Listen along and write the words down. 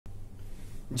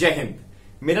जय हिंद।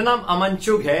 मेरा नाम अमन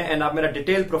चुघ है एंड आप मेरा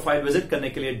डिटेल प्रोफाइल विजिट करने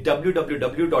के लिए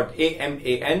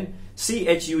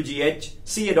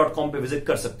www.amanchugha.com पे विजिट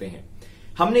कर सकते हैं।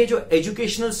 हमने जो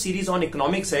एजुकेशनल सीरीज ऑन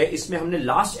इकोनॉमिक्स है, इसमें हमने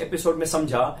लास्ट एपिसोड में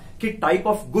समझा कि टाइप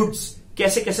ऑफ गुड्स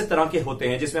कैसे कैसे तरह के होते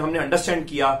हैं, जिसमें हमने अंडरस्टैंड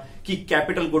किया कि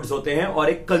कैपिटल गुड्स होते हैं और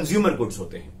एक कंज्यूमर गुड्स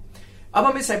होते हैं। अब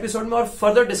हम इस एपिसोड में और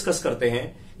फर्दर डिस्कस करते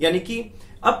हैं, यानी कि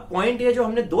अब पॉइंट ये जो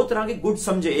हमने दो तरह के गुड्स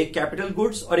समझे, एक कैपिटल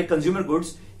गुड्स और एक कंज्यूमर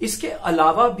गुड्स, इसके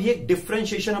अलावा भी एक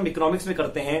डिफरेंशिएशन हम इकोनॉमिक्स में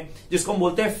करते हैं जिसको हम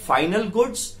बोलते हैं फाइनल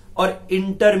गुड्स और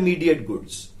इंटरमीडिएट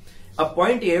गुड्स। अब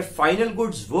पॉइंट ये, फाइनल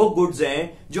गुड्स वो गुड्स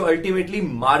हैं जो अल्टीमेटली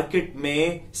मार्केट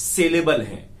में सेलेबल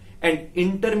हैं एंड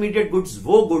इंटरमीडिएट गुड्स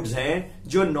वो गुड्स हैं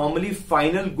जो नॉर्मली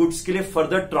फाइनल गुड्स के लिए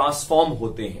फर्दर ट्रांसफॉर्म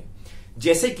होते हैं।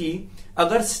 जैसे कि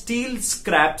अगर स्टील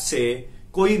स्क्रैप से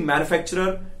कोई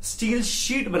मैन्युफैक्चरर स्टील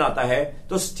शीट बनाता है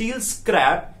तो स्टील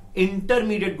स्क्रैप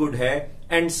इंटरमीडिएट गुड है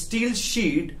and steel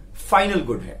sheet final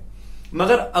good है।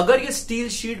 मगर अगर ये स्टील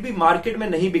शीट भी मार्केट में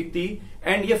नहीं बिकती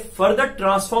एंड ये फर्दर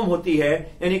ट्रांसफॉर्म होती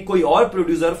है, यानी कोई और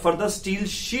प्रोड्यूसर फर्दर स्टील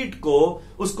शीट को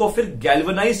उसको फिर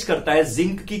गैल्वेनाइज करता है,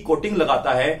 जिंक की कोटिंग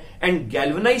लगाता है एंड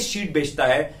गैल्वेनाइज शीट बेचता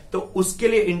है, तो उसके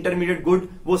लिए इंटरमीडिएट गुड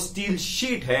वो स्टील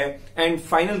शीट है एंड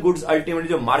फाइनल गुड्स अल्टीमेटली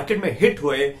जो मार्केट में हिट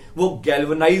हुए वो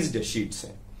गैल्वेनाइज्ड शीट्स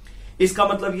हैं। इसका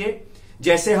मतलब ये,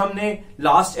 जैसे हमने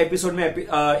लास्ट एपिसोड में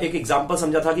एक एग्जांपल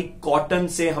समझा था कि कॉटन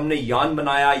से हमने यान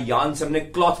बनाया, यान से हमने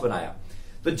क्लॉथ बनाया,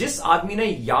 तो जिस आदमी ने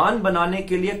यान बनाने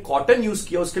के लिए कॉटन यूज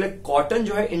किया उसके लिए कॉटन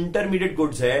जो है इंटरमीडिएट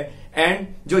गुड्स है एंड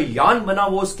जो यान बना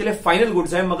वो उसके लिए फाइनल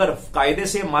गुड्स है, मगर कायदे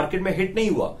से मार्केट में हिट नहीं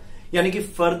हुआ, यानी कि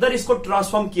फर्दर इसको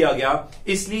ट्रांसफॉर्म किया गया,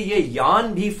 इसलिए ये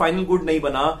यान भी फाइनल गुड नहीं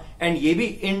बना एंड ये भी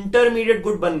इंटरमीडिएट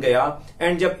गुड बन गया।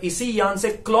 एंड जब इसी यान से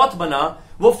क्लॉथ बना,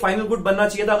 वो फाइनल गुड बनना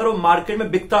चाहिए था अगर वो मार्केट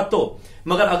में बिकता तो,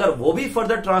 मगर अगर वो भी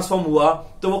फर्दर ट्रांसफॉर्म हुआ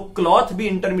तो वो क्लॉथ भी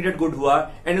इंटरमीडिएट गुड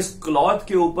हुआ एंड उस क्लॉथ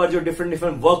के ऊपर जो डिफरेंट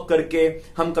डिफरेंट वर्क करके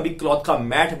हम कभी क्लॉथ का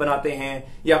मैट बनाते हैं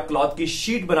या क्लॉथ की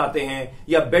शीट बनाते हैं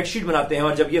या बेडशीट बनाते हैं,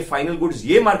 और जब ये फाइनल गुड्स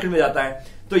ये मार्केट में जाता है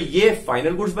तो ये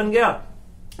फाइनल गुड्स बन गया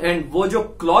एंड वो जो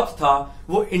क्लॉथ था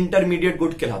वो इंटरमीडिएट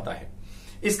गुड कहलाता है।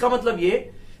 इसका मतलब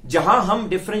ये, जहां हम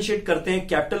डिफरेंशिएट करते हैं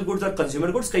कैपिटल गुड्स और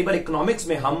कंज्यूमर गुड्स, कई बार इकोनॉमिक्स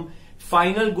में हम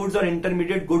फाइनल गुड्स और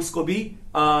इंटरमीडिएट गुड्स को भी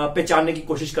पहचानने की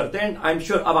कोशिश करते हैं। आई एम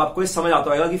श्योर अब आपको ये समझ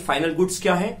आता होगा कि फाइनल गुड्स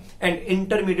क्या है एंड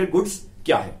इंटरमीडिएट गुड्स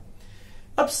क्या है।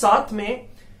 अब साथ में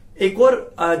एक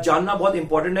और जानना बहुत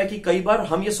इंपॉर्टेंट है कि कई बार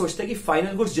हम ये सोचते हैं कि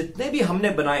फाइनल गुड्स जितने भी हमने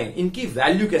बनाए इनकी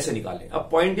वैल्यू कैसे निकालें। अब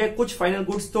पॉइंट है, कुछ फाइनल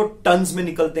गुड्स तो टन्स में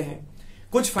निकलते हैं,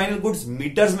 कुछ फाइनल गुड्स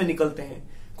मीटर्स में निकलते हैं,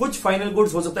 कुछ फाइनल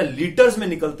गुड्स हो सकता है लीटर्स में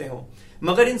निकलते हो,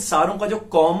 मगर इन सारों का जो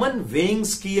कॉमन वेइंग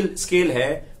स्केल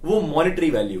है वो मॉनेटरी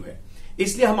वैल्यू है।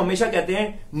 इसलिए हम हमेशा कहते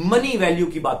हैं मनी वैल्यू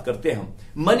की बात करते हैं, हम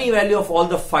money value of all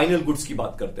the final goods की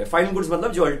बात करते हैं। फाइनल गुड्स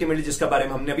मतलब जो अल्टीमेटली जिसके बारे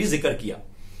में हमने अभी जिक्र किया।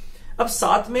 अब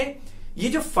साथ में ये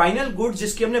जो फाइनल गुड्स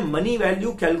जिसकी हमने मनी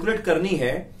वैल्यू कैलकुलेट करनी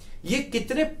है, ये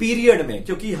कितने पीरियड में,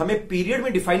 क्योंकि हमें पीरियड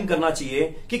में डिफाइन करना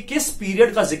चाहिए कि किस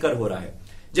पीरियड का जिक्र हो रहा है।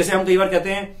 जैसे हम कई बार कहते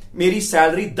हैं मेरी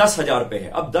सैलरी 10,000 रुपए है,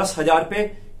 अब 10,000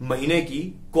 रुपए महीने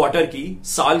की, क्वार्टर की,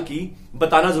 साल की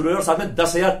बताना जरूरी है, और साथ में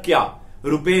 10,000 क्या,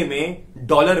 रुपए में,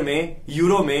 डॉलर में,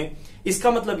 यूरो में।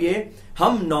 इसका मतलब ये,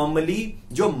 हम नॉर्मली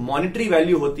जो मॉनेटरी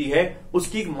वैल्यू होती है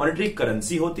उसकी एक मॉनेटरी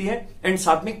करेंसी होती है एंड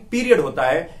साथ में एक पीरियड होता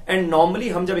है, एंड नॉर्मली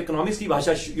हम जब इकोनॉमिक्स की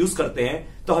भाषा यूज करते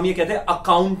हैं तो हम ये कहते हैं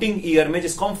अकाउंटिंग ईयर में,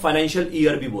 जिसको हम फाइनेंशियल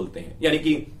ईयर भी बोलते हैं, यानी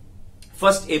कि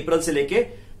 1 अप्रैल से लेके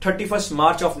 31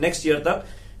 मार्च ऑफ नेक्स्ट ईयर तक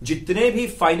जितने भी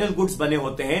फाइनल गुड्स बने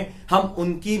होते हैं हम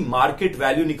उनकी मार्केट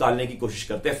वैल्यू निकालने की कोशिश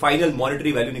करते हैं, फाइनल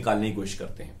मॉनेटरी वैल्यू निकालने की कोशिश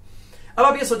करते हैं। अब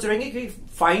आप ये सोच रहे हैं कि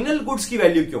फाइनल गुड्स की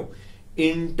वैल्यू क्यों,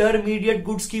 इंटरमीडिएट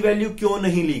गुड्स की वैल्यू क्यों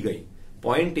नहीं ली गई।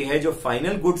 पॉइंट यह है, जो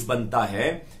फाइनल गुड्स बनता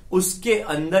है उसके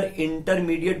अंदर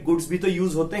इंटरमीडिएट गुड्स भी तो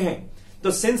यूज होते हैं,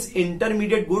 तो सिंस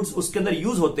इंटरमीडिएट गुड्स उसके अंदर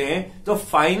यूज होते हैं तो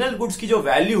फाइनल गुड्स की जो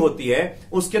वैल्यू होती है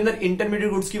उसके अंदर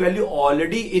इंटरमीडिएट गुड्स की वैल्यू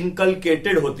ऑलरेडी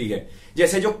इनकलकेटेड होती है।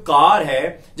 जैसे जो कार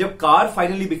है, जब कार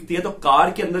फाइनली बिकती है तो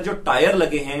कार के अंदर जो टायर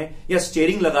लगे हैं या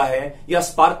स्टीयरिंग लगा है या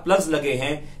स्पार्क प्लग्स लगे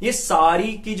हैं, ये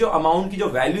सारी की जो अमाउंट की जो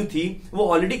वैल्यू थी वो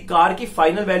ऑलरेडी कार की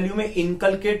फाइनल वैल्यू में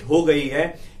इनकलकेट हो गई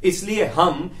है। इसलिए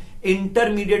हम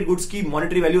इंटरमीडिएट गुड्स की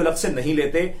मॉनेटरी वैल्यू अलग से नहीं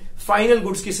लेते, फाइनल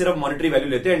गुड्स की सिर्फ मॉनेटरी वैल्यू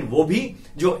लेते हैं, वो भी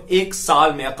जो एक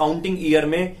साल में, अकाउंटिंग ईयर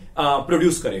में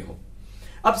प्रोड्यूस करे हो।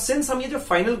 अब सिंस हम ये जो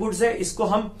फाइनल गुड्स है, इसको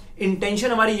हम,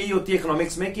 इंटेंशन हमारी यही होती है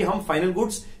इकोनॉमिक्स में कि हम फाइनल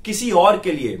गुड्स किसी और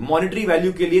के लिए, मॉनेटरी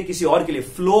वैल्यू के लिए, किसी और के लिए,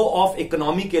 फ्लो ऑफ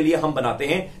इकोनॉमी के लिए हम बनाते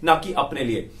हैं, ना कि अपने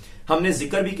लिए। हमने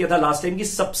जिक्र भी किया था लास्ट टाइम कि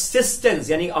सबसिस्टेंस,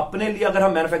 यानी अपने लिए अगर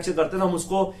हम मैन्युफैक्चर करते हैं तो हम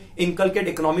उसको इनकलकेट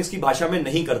इकोनॉमिक्स की भाषा में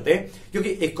नहीं करते, क्योंकि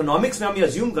इकोनॉमिक्स में हम ये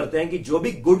अज्यूम करते हैं कि जो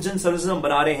भी गुड्स एंड सर्विसेज हम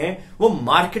बना रहे हैं वो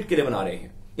मार्केट के लिए बना रहे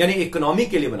हैं, यानी इकोनॉमी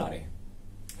के लिए बना रहे हैं।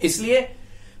 इसलिए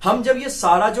हम जब ये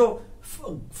सारा जो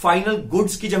फाइनल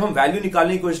गुड्स की जब हम वैल्यू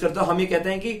निकालने की कोशिश करते हैं, हम ये कहते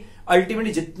हैं कि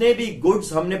अल्टीमेटली जितने भी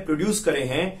गुड्स हमने प्रोड्यूस करे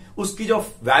हैं उसकी जो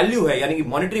वैल्यू है यानी कि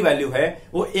मॉनेटरी वैल्यू है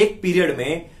वो एक पीरियड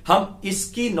में हम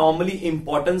इसकी नॉर्मली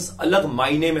इंपॉर्टेंस अलग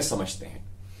मायने में समझते हैं।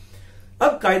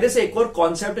 अब कायदे से एक और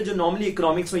कॉन्सेप्ट है जो नॉर्मली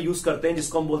इकोनॉमिक्स में यूज करते हैं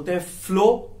जिसको हम बोलते हैं फ्लो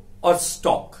और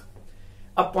स्टॉक।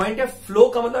 अब पॉइंट है फ्लो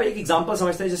का मतलब एक एग्जांपल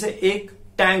समझते हैं, जैसे एक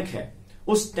टैंक है,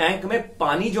 उस टैंक में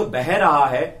पानी जो बह रहा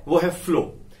है वो है फ्लो,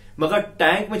 मगर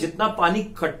टैंक में जितना पानी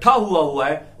इकट्ठा हुआ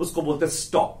है उसको बोलते हैं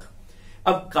स्टॉक।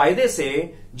 अब कायदे से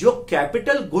जो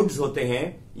कैपिटल गुड्स होते हैं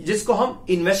जिसको हम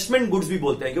इन्वेस्टमेंट गुड्स भी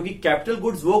बोलते हैं, क्योंकि कैपिटल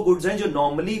गुड्स वो गुड्स हैं जो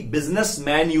नॉर्मली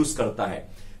बिजनेसमैन यूज करता है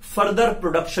फर्दर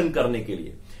प्रोडक्शन करने के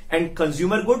लिए, and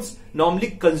consumer goods normally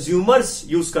consumers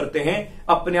use करते हैं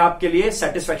अपने आप के लिए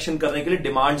सेटिस्फेक्शन करने के लिए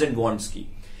डिमांड्स एंड वांट्स की।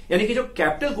 यानी कि जो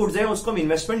कैपिटल गुड्स हैं उसको हम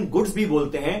इन्वेस्टमेंट गुड्स भी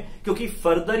बोलते हैं क्योंकि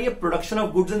फर्दर ये production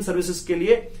of goods and services के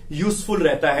लिए यूजफुल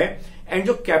रहता है। एंड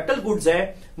जो कैपिटल गुड्स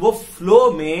है वो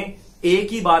फ्लो में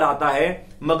एक ही बार आता है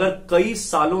मगर कई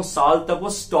साल तक वो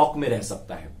स्टॉक में रह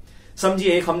सकता है।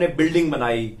 समझिए एक हमने बिल्डिंग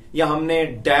बनाई या हमने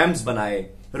डैम्स बनाए,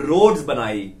 रोड्स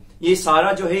बनाई, ये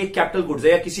सारा जो है कैपिटल गुड्स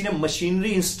है, या किसी ने मशीनरी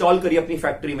इंस्टॉल करी अपनी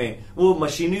फैक्ट्री में, वो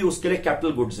मशीनरी उसके लिए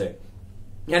कैपिटल गुड्स है।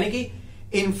 यानी कि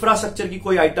इंफ्रास्ट्रक्चर की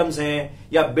कोई आइटम्स हैं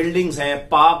या बिल्डिंग्स हैं,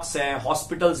 पार्क्स हैं,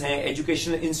 हॉस्पिटल्स हैं,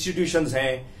 एजुकेशनल इंस्टीट्यूशंस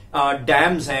हैं,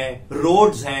 डैम्स हैं,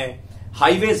 रोड्स हैं,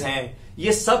 हाईवेज हैं,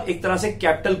 ये सब एक तरह से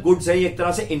कैपिटल गुड्स है, ये एक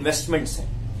तरह से इन्वेस्टमेंट्स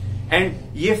हैं एंड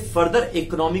ये फर्दर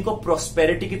इकोनॉमी को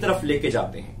प्रोस्पेरिटी की तरफ लेके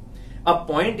जाते हैं। अब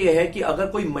पॉइंट ये है कि अगर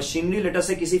कोई मशीनरी लेटर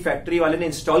से किसी फैक्ट्री वाले ने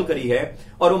इंस्टॉल करी है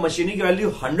और वो मशीनरी की वैल्यू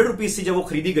 100 रुपीज से जब वो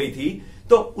खरीदी गई थी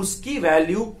तो उसकी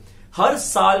वैल्यू हर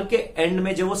साल के एंड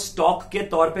में जब वो स्टॉक के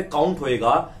तौर पे काउंट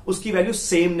होएगा उसकी वैल्यू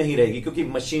सेम नहीं रहेगी, क्योंकि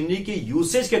मशीनरी की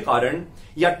यूसेज के कारण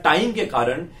या टाइम के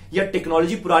कारण या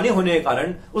टेक्नोलॉजी पुराने होने के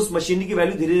कारण उस मशीनरी की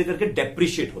वैल्यू धीरे धीरे करके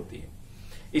डेप्रिशिएट होती है।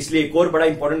 इसलिए एक और बड़ा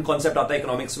इंपॉर्टेंट कॉन्सेप्ट आता है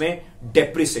इकोनॉमिक्स में,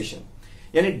 डेप्रिसिएशन।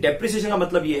 यानी डेप्रिसिएशन का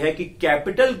मतलब यह है कि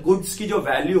कैपिटल गुड्स की जो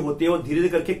वैल्यू होती है वो धीरे धीरे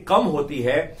करके कम होती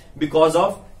है बिकॉज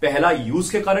ऑफ पहला यूज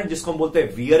के कारण जिसको हम बोलते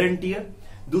हैं वियर एंड टियर,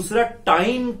 दूसरा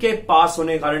टाइम के पास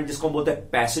होने के कारण जिसको हम बोलते हैं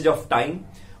पैसेज ऑफ टाइम,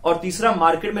 और तीसरा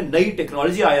मार्केट में नई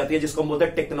टेक्नोलॉजी आ जाती है जिसको हम बोलते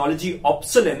हैं टेक्नोलॉजी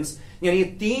ऑब्सोलेंस। यानी ये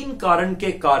तीन कारण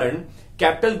के कारण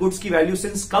कैपिटल गुड्स की वैल्यू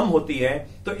सिंस कम होती है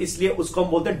तो इसलिए उसको हम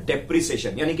बोलते हैं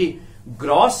डेप्रिसिएशन। यानी कि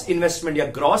ग्रॉस इन्वेस्टमेंट या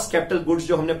ग्रॉस कैपिटल गुड्स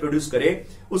जो हमने प्रोड्यूस करे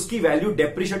उसकी वैल्यू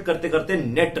डेप्रिशिएट करते करते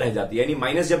नेट रह जाती है, यानी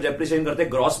माइनस जब डेप्रिशिएशन करते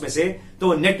ग्रॉस में से तो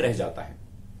वो नेट रह जाता है।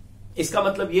 इसका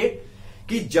मतलब ये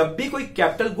कि जब भी कोई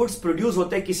कैपिटल गुड्स प्रोड्यूस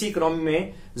होते हैं किसी इकोनॉमी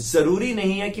में, जरूरी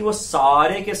नहीं है कि वो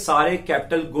सारे के सारे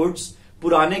कैपिटल गुड्स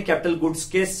पुराने कैपिटल गुड्स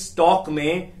के स्टॉक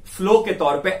में फ्लो के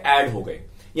तौर पे ऐड हो गए।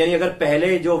 यानी अगर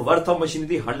पहले जो वर्थ ऑफ मशीनरी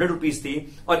थी 100 रुपीज थी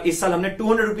और इस साल हमने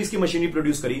 200 रुपीज की मशीनरी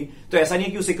प्रोड्यूस करी तो ऐसा नहीं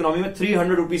है कि उस इकोनॉमी में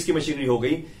 300 रुपीज की मशीनरी हो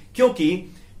गई, क्योंकि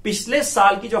पिछले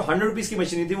साल की जो 100 रुपीज की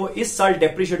मशीनरी थी वो इस साल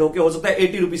डेप्रिशिएट होकर हो सकता है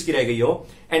 80 रुपीज की रह गई हो,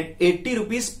 एंड 80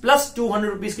 रुपीज प्लस 200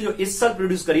 रुपीज की जो इस साल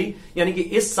प्रोड्यूस करी, यानी कि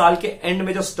इस साल के एंड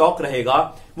में जो स्टॉक रहेगा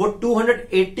वो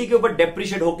 280 के ऊपर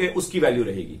डेप्रिशिएट होकर उसकी वैल्यू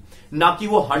रहेगी, ना कि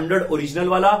वो 100 ओरिजिनल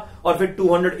वाला और फिर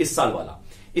 200 इस साल वाला।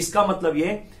 इसका मतलब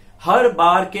ये हर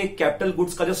बार के कैपिटल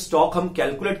गुड्स का जो स्टॉक हम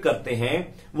कैलकुलेट करते हैं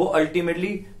वो अल्टीमेटली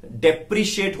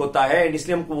डेप्रिशिएट होता है, एंड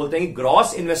इसलिए हमको बोलते हैं कि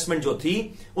ग्रॉस इन्वेस्टमेंट जो थी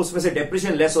उसमें से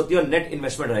डेप्रिशिएशन लेस होती है और नेट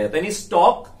इन्वेस्टमेंट रह जाता है। यानी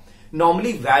stock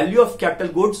normally value of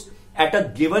capital goods at a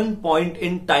given point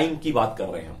in time की बात कर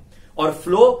रहे हैं हम, और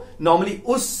फ्लो नॉर्मली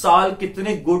उस साल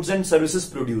कितने गुड्स एंड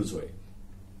सर्विसेज प्रोड्यूस हुए।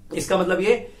 इसका मतलब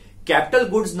ये कैपिटल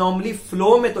गुड्स नॉर्मली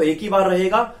फ्लो में तो एक ही बार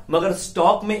रहेगा मगर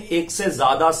स्टॉक में एक से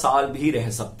ज्यादा साल भी रह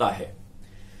सकता है।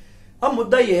 अब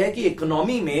मुद्दा यह है कि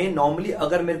इकोनॉमी में नॉर्मली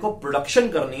अगर मेरे को प्रोडक्शन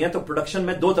करनी है तो प्रोडक्शन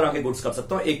में दो तरह के गुड्स कर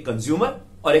सकता हूं, एक कंज्यूमर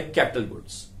और एक कैपिटल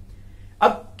गुड्स।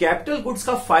 अब कैपिटल गुड्स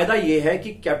का फायदा यह है कि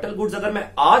कैपिटल गुड्स अगर मैं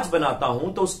आज बनाता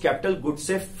हूं तो उस कैपिटल गुड्स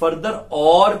से फर्दर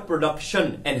और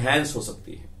प्रोडक्शन एनहांस हो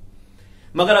सकती है,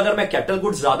 मगर अगर मैं कैपिटल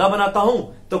गुड्स ज्यादा बनाता हूं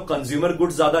तो कंज्यूमर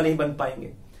गुड्स ज्यादा नहीं बन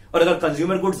पाएंगे, और अगर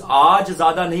कंज्यूमर गुड्स आज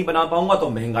ज्यादा नहीं बना पाऊंगा तो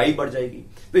महंगाई बढ़ जाएगी।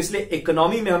 तो इसलिए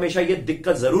इकोनॉमी में हमेशा ये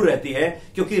दिक्कत जरूर रहती है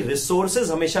क्योंकि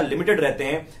रिसोर्सेज हमेशा लिमिटेड रहते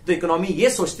हैं, तो इकोनॉमी ये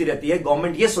सोचती रहती है,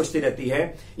 गवर्नमेंट ये सोचती रहती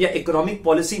है, या इकोनॉमिक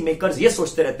पॉलिसी मेकर्स ये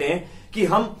सोचते रहते हैं कि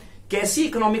हम कैसी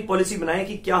इकोनॉमिक पॉलिसी बनाएं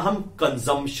कि क्या हम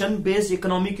कंजम्पशन बेस्ड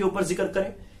इकोनॉमी के ऊपर जिक्र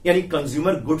करें यानी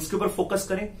कंज्यूमर गुड्स के ऊपर फोकस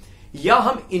करें, या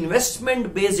हम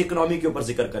इन्वेस्टमेंट बेस्ड इकोनॉमी के ऊपर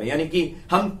जिक्र करें यानी कि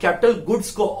हम कैपिटल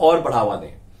गुड्स को और बढ़ावा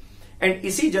दें। एंड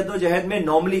इसी जद्दोजहद में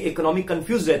नॉर्मली इकोनॉमी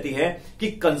कंफ्यूज रहती है कि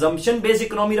कंजम्पशन बेस्ड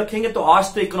इकोनॉमी रखेंगे तो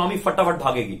आज तो इकोनॉमी फटाफट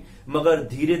भागेगी, मगर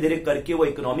धीरे धीरे करके वो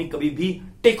इकोनॉमी कभी भी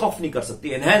टेक ऑफ नहीं कर सकती,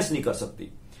 एनहांस नहीं कर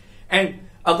सकती। एंड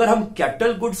अगर हम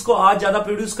कैपिटल गुड्स को आज ज्यादा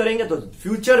प्रोड्यूस करेंगे तो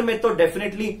फ्यूचर में तो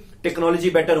डेफिनेटली टेक्नोलॉजी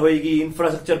बेटर होएगी,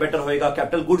 इंफ्रास्ट्रक्चर बेटर होएगा,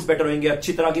 कैपिटल गुड्स बेटर होंगे,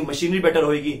 अच्छी तरह की मशीनरी बेटर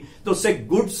होएगी, तो उससे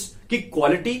गुड्स की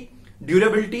क्वालिटी,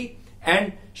 ड्यूरेबिलिटी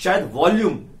एंड शायद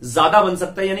वॉल्यूम ज्यादा बन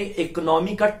सकता है। यानी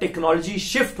इकोनॉमी का टेक्नोलॉजी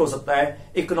शिफ्ट हो सकता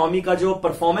है, इकोनॉमी का जो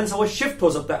परफॉर्मेंस है वो शिफ्ट हो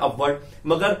सकता है अपवर्ड,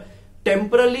 मगर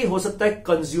टेम्परली हो सकता है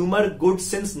कंज्यूमर गुड्स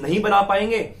सिंस नहीं बना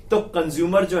पाएंगे तो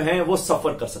कंज्यूमर जो है वो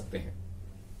सफर कर सकते हैं।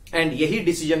 एंड यही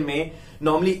डिसीजन में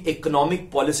नॉर्मली इकोनॉमिक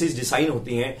पॉलिसीज डिसाइन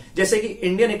होती हैं। जैसे कि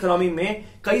इंडियन इकोनॉमी में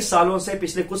कई सालों से,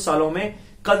 पिछले कुछ सालों में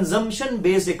कंजम्पशन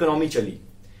बेस्ड इकोनॉमी चली,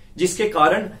 जिसके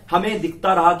कारण हमें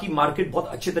दिखता रहा कि मार्केट बहुत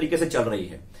अच्छे तरीके से चल रही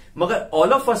है, मगर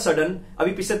ऑल ऑफ अ सडन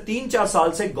अभी पिछले 3-4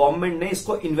 साल से गवर्नमेंट ने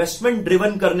इसको इन्वेस्टमेंट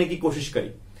ड्रिवन करने की कोशिश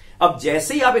करी। अब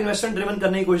जैसे ही आप इन्वेस्टमेंट ड्रिवन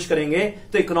करने की कोशिश करेंगे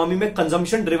तो इकोनॉमी में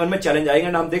कंजम्पशन ड्रिवन में चैलेंज आएगा।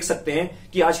 एंड हम देख सकते हैं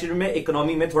कि आज के दिन में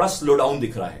इकोनॉमी में थोड़ा स्लो डाउन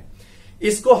दिख रहा है।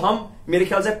 इसको हम मेरे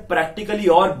ख्याल से प्रैक्टिकली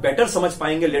और बेटर समझ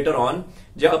पाएंगे लेटर ऑन,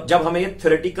 जब हमें ये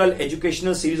theoretical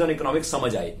educational series on economics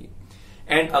समझ आएगी।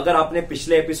 एंड अगर आपने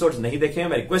पिछले एपिसोड्स नहीं देखे हैं,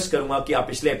 मैं रिक्वेस्ट करूंगा कि आप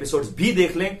पिछले एपिसोड्स भी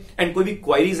देख लें एंड कोई भी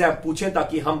क्वायरीज है आप पूछें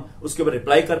ताकि हम उसके ऊपर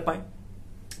रिप्लाई कर पाए।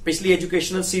 पिछली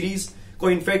एजुकेशनल सीरीज को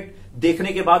इनफैक्ट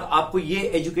देखने के बाद आपको ये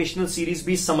एजुकेशनल सीरीज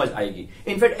भी समझ आएगी।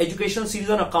 In fact educational series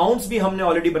on accounts भी हमने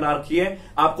ऑलरेडी बना रखी है।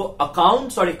 आपको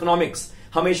अकाउंट्स और इकोनॉमिक्स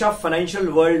हमेशा फाइनेंशियल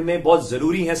वर्ल्ड में बहुत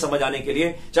जरूरी है समझ आने के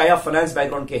लिए, चाहे आप फाइनेंस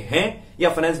बैकग्राउंड के हैं या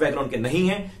फाइनेंस बैकग्राउंड के नहीं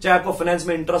हैं, चाहे आपको फाइनेंस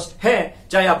में इंटरेस्ट है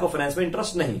चाहे आपको फाइनेंस में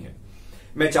इंटरेस्ट नहीं है।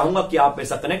 मैं चाहूंगा कि आप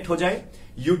ऐसा कनेक्ट हो जाए।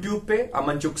 यूट्यूब पे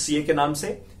अमन चुग सीए के नाम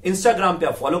से, इंस्टाग्राम पे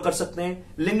आप फॉलो कर सकते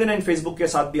हैं, लिंक्डइन एंड फेसबुक के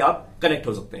साथ भी आप कनेक्ट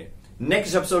हो सकते हैं।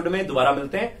 नेक्स्ट एपिसोड में दोबारा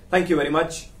मिलते हैं। Thank you very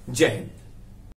much. जय हिंद।